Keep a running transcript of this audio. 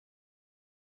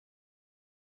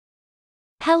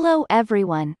Hello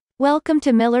everyone. Welcome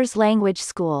to Miller's Language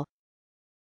School.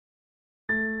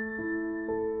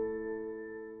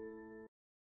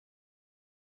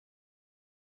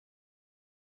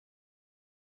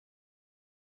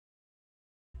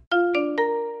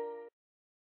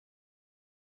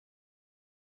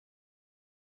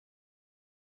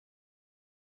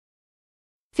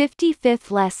 Fifty-fifth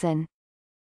lesson.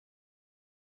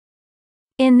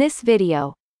 In this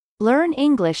video, learn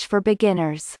English for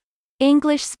beginners.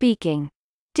 English speaking.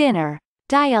 Dinner.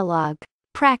 Dialogue.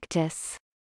 Practice.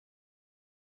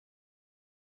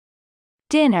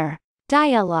 Dinner.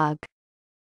 Dialogue.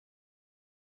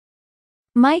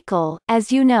 Michael,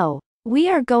 as you know, we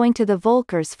are going to the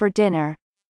Volkers for dinner.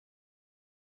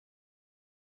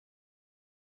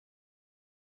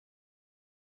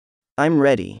 I'm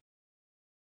ready.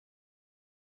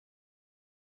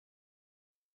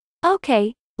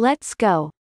 Okay, let's go.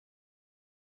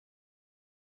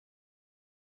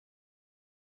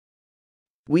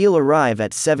 We'll arrive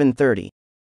at 7:30.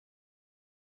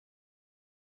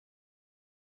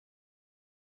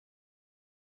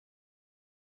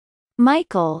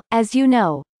 Michael, as you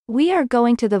know, we are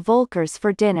going to the Volkers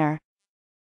for dinner.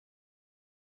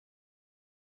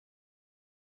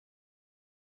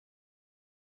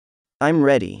 I'm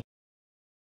ready.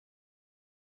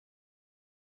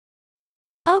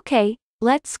 Okay,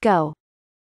 let's go.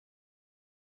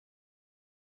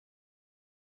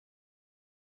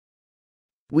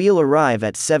 We'll arrive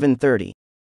at 7:30.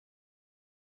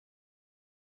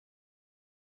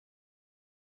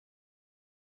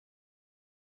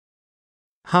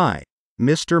 Hi,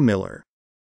 Mr. Miller.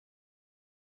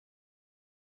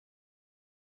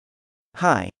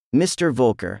 Hi, Mr.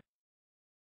 Volker.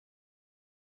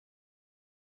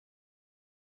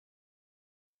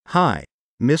 Hi,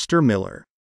 Mr. Miller.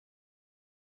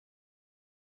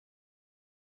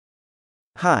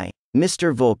 Hi,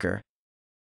 Mr. Volker.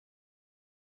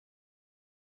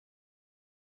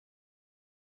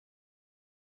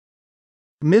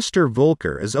 Mr.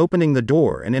 Volker is opening the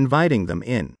door and inviting them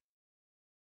in.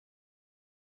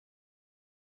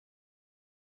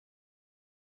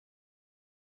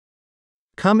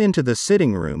 Come into the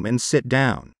sitting room and sit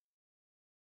down.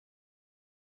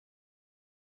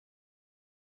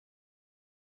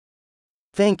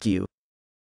 Thank you.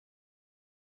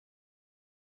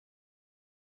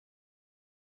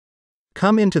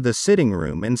 Come into the sitting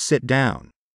room and sit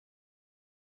down.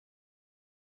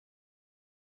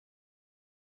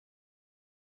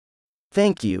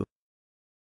 Thank you.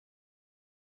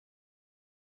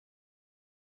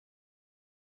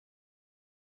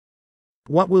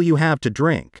 What will you have to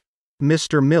drink,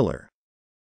 Mr. Miller?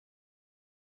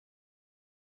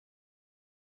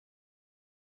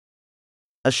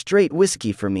 A straight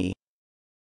whiskey for me.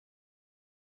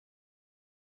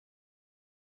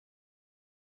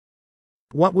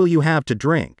 What will you have to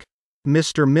drink,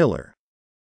 Mr. Miller?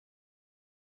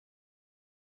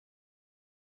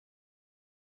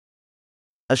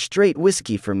 A straight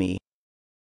whiskey for me.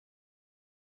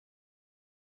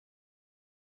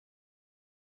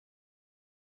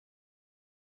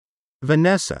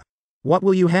 Vanessa, what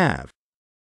will you have?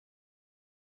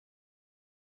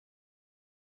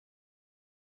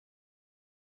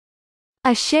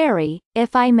 A sherry,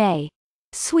 if I may.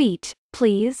 Sweet,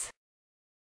 please.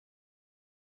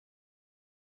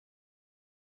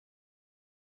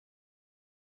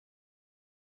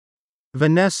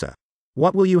 Vanessa,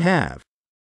 what will you have?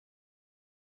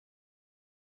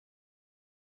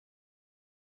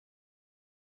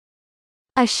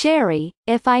 A sherry,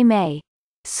 if I may.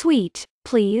 Sweet,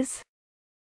 please.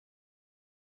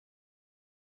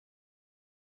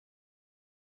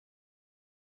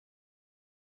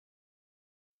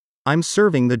 I'm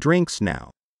serving the drinks now.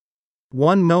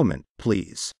 One moment,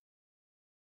 please.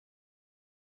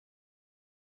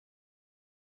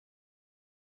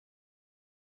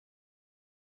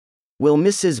 Will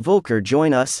Mrs. Volker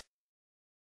join us?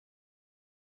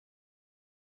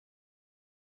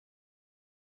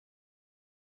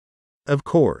 Of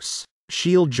course,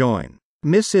 she'll join.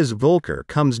 Mrs. Volker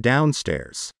comes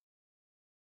downstairs.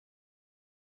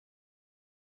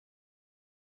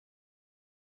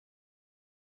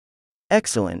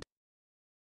 Excellent.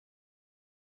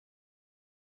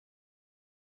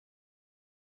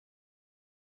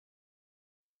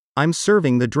 I'm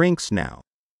serving the drinks now.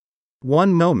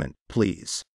 One moment,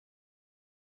 please.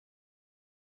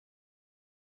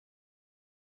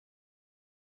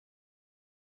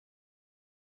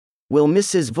 Will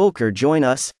Mrs. Volker join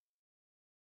us?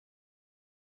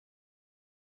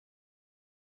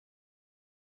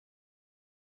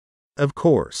 Of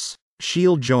course,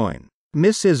 she'll join.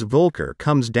 Mrs. Volker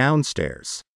comes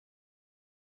downstairs.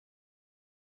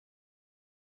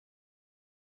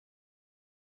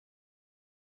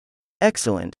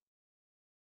 Excellent.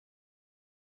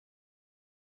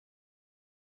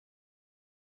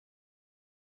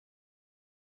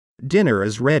 Dinner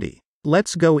is ready.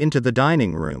 Let's go into the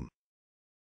dining room.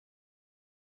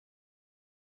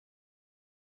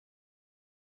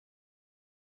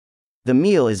 The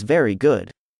meal is very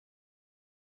good.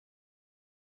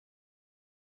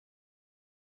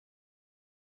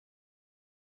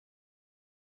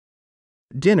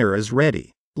 Dinner is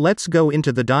ready. Let's go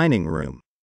into the dining room.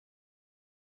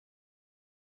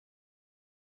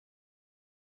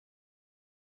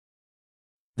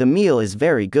 The meal is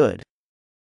very good.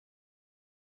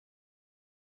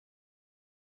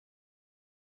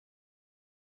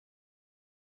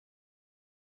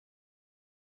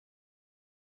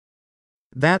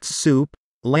 That's soup,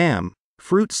 lamb,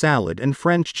 fruit salad and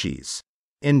French cheese.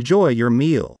 Enjoy your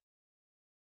meal.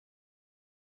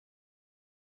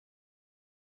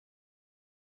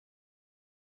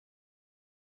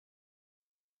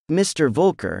 Mr.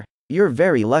 Volker, you're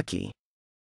very lucky.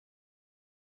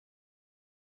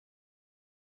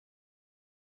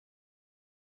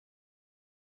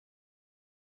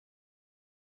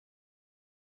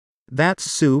 That's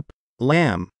soup,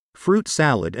 lamb, fruit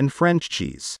salad and French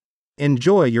cheese.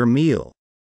 Enjoy your meal.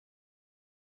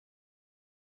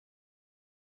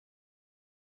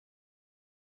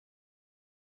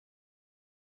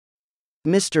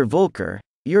 Mr. Volker,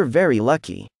 you're very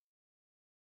lucky.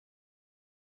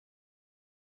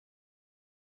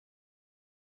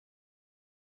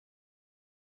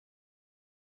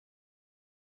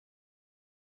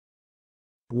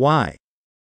 Why?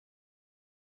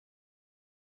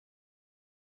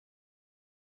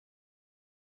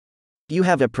 You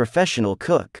have a professional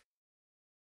cook.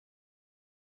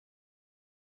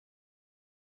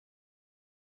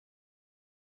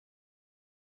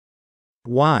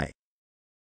 Why?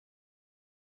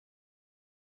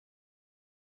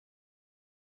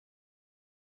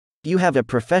 You have a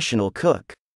professional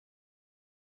cook.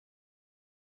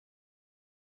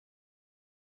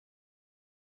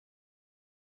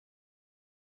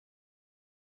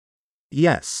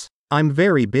 Yes, I'm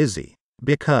very busy.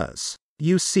 Because,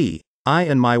 you see, I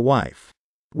and my wife,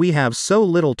 we have so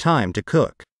little time to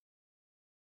cook.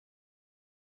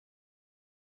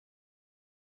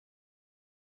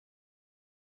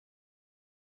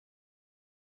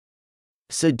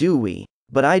 So do we.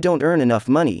 But I don't earn enough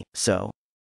money, so.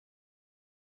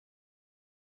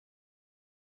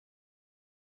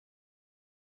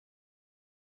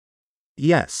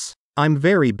 Yes, I'm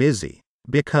very busy.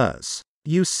 Because,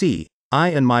 you see, I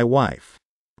and my wife,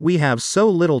 we have so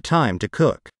little time to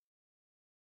cook.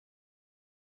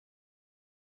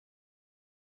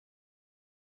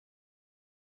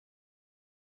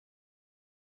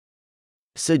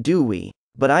 So do we.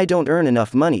 But I don't earn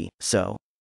enough money, so.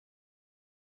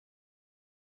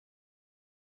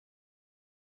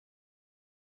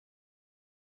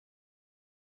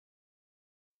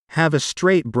 Have a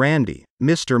straight brandy,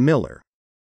 Mr. Miller.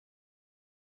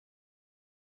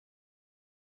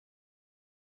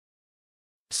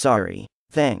 Sorry.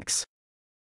 Thanks.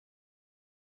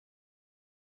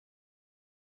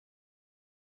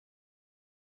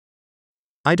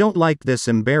 I don't like this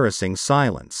embarrassing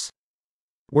silence.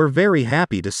 We're very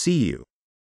happy to see you.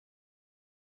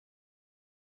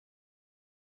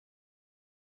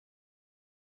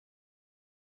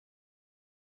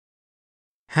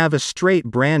 Have a straight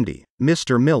brandy,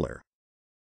 Mr. Miller.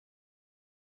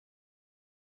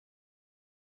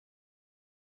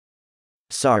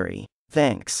 Sorry.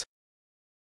 Thanks.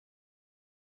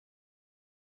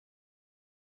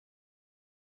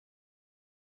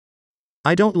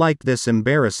 I don't like this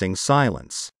embarrassing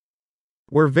silence.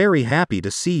 We're very happy to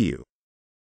see you.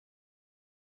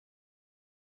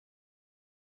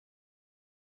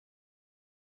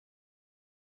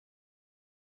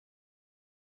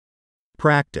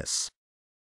 Practice.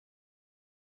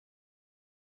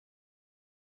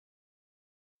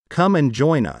 Come and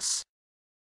join us.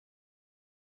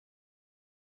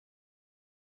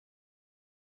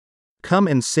 Come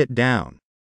and sit down.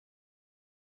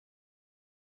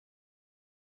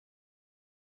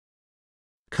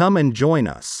 Come and join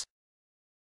us.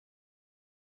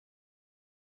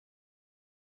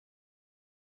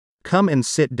 Come and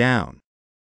sit down.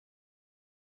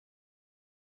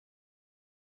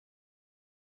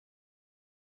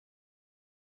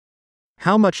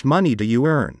 How much money do you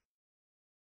earn?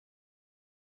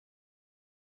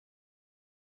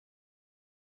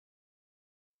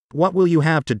 What will you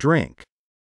have to drink?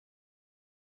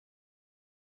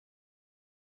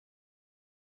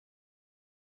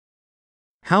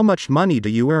 How much money do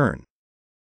you earn?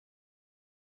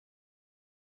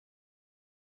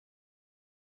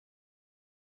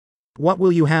 What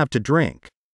will you have to drink?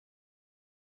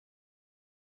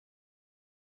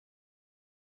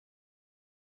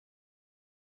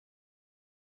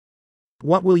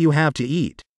 What will you have to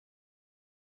eat?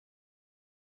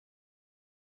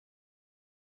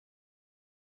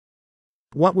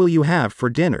 What will you have for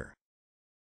dinner?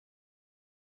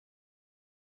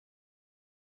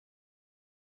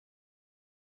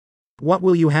 What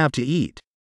will you have to eat?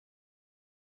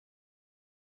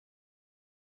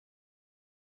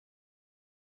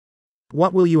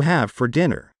 What will you have for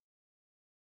dinner?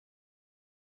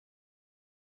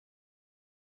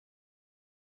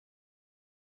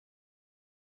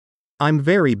 I'm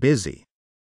very busy.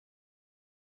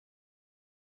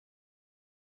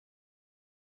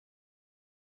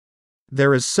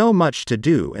 There is so much to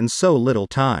do and so little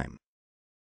time.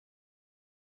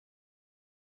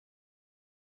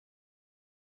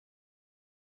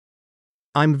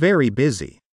 I'm very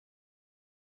busy.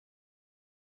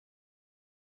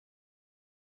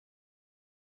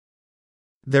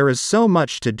 There is so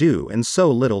much to do and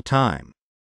so little time.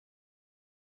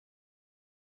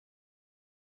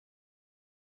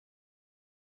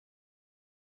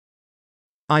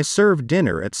 I serve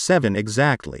dinner at 7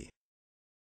 exactly.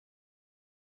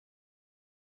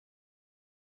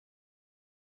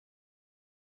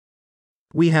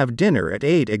 We have dinner at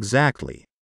 8 exactly.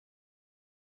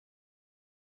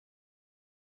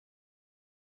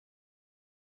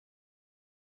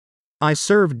 I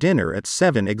serve dinner at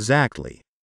 7 exactly.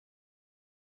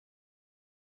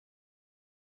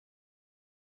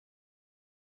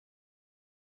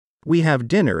 We have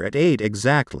dinner at 8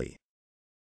 exactly.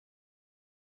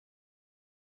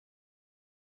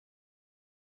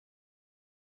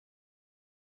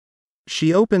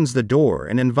 She opens the door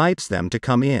and invites them to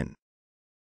come in.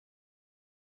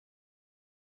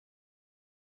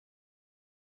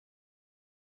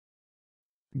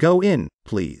 Go in,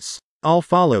 please. I'll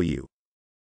follow you.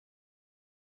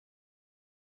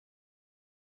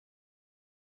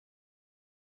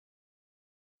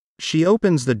 She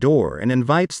opens the door and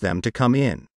invites them to come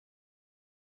in.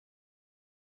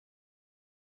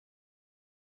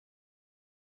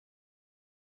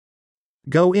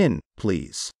 Go in,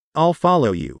 please. I'll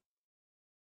follow you.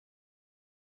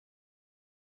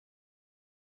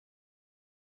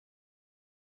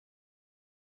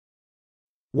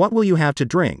 What will you have to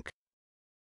drink?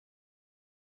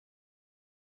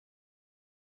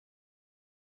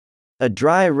 A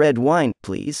dry red wine,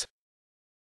 please.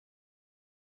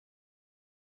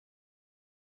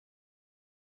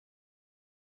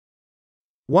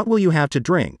 What will you have to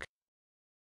drink?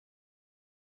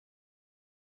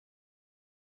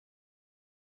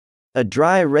 A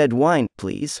dry red wine,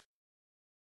 please.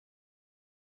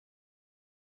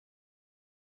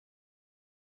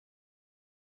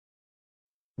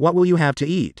 What will you have to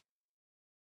eat?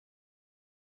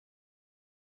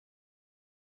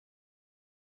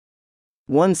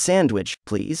 One sandwich,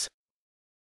 please.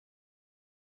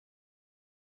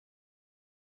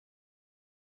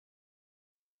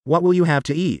 What will you have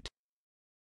to eat?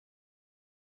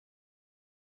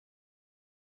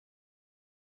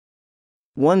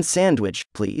 One sandwich,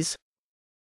 please.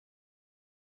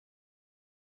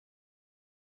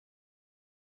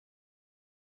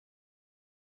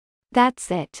 That's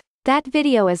it. That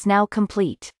video is now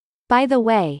complete. By the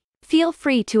way, feel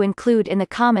free to include in the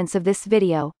comments of this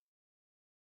video.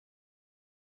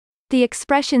 The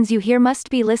expressions you hear must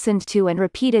be listened to and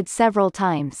repeated several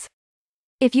times.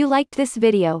 If you liked this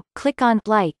video, click on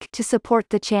like to support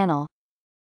the channel.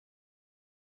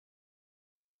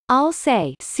 I'll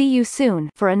say see you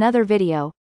soon for another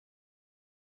video.